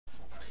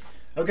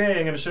Okay,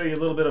 I'm going to show you a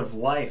little bit of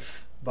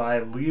Life by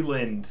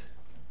Leeland.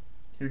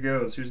 Here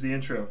goes. Here's the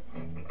intro.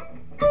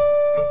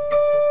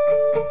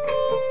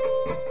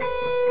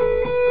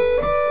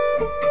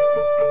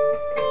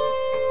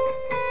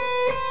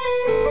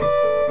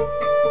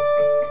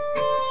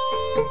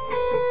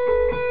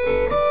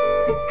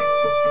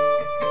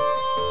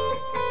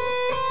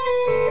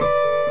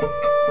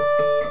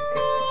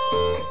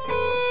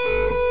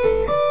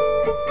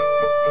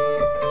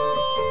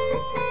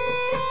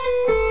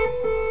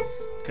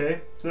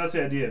 Okay, so that's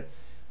the idea.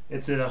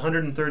 It's at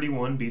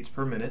 131 beats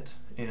per minute,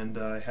 and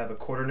I have a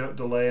quarter note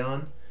delay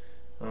on.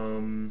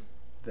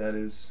 That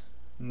is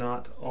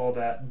not all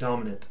that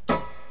dominant.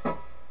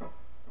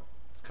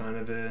 It's kind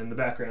of in the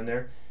background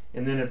there.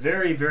 And then a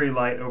very, very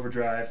light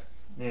overdrive,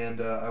 and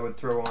I would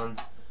throw on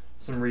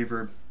some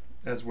reverb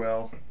as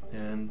well,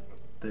 and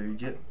there you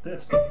get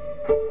this.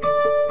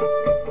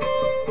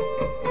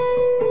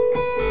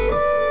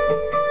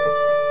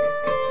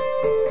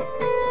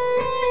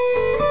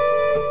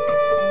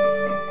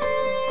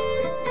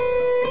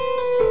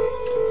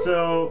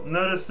 So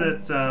notice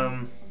that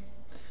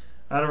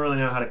I don't really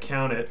know how to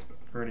count it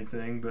or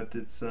anything, but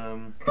it's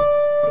it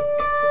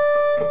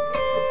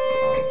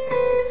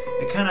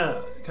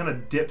kind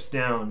of dips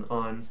down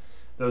on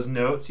those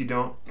notes.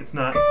 It's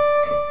not,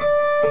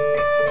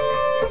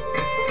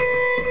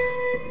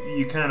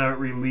 you kind of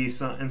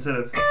release instead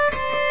of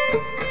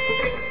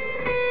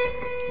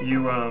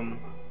you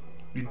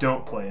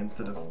don't play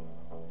instead of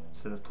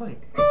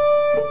playing.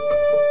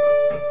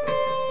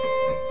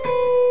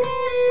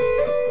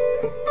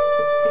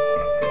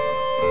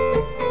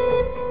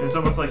 It's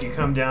almost like you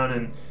come down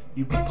and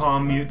you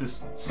palm mute the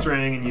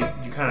string, and you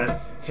kind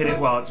of hit it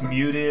while it's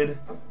muted,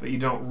 but you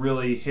don't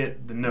really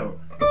hit the note.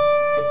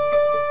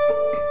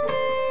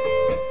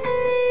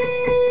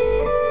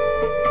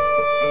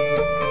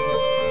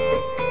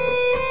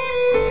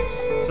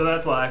 So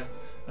that's live.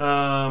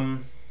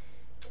 And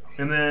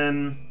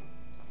then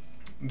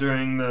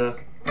during there's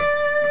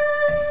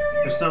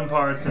some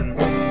parts, and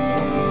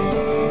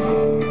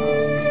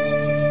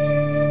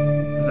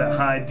there's that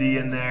high D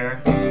in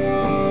there.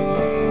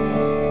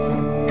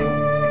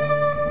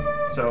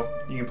 So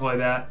you can play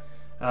that,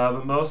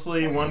 but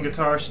mostly one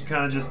guitar should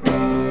kind of just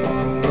while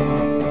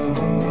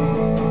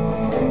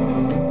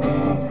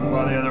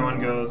the other one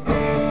goes.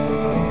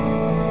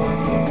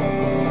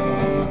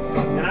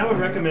 And I would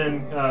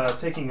recommend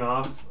taking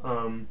off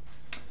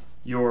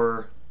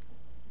your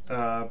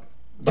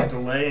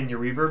delay and your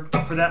reverb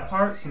for that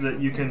part, so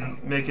that you can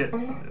make it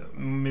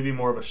maybe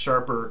more of a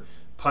sharper,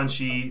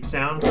 punchy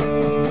sound.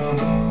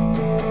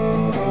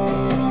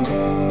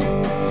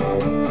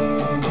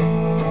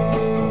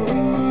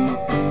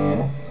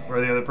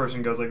 The other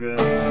person goes like this.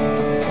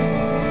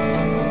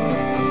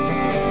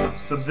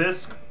 So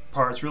this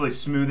part's really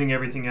smoothing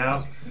everything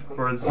out,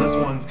 whereas this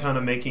one's kind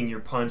of making your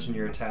punch and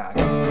your attack.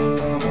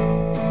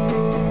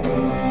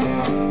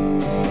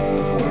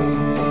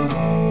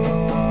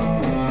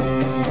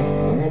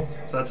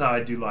 So that's how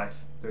I do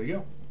Life. There you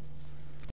go.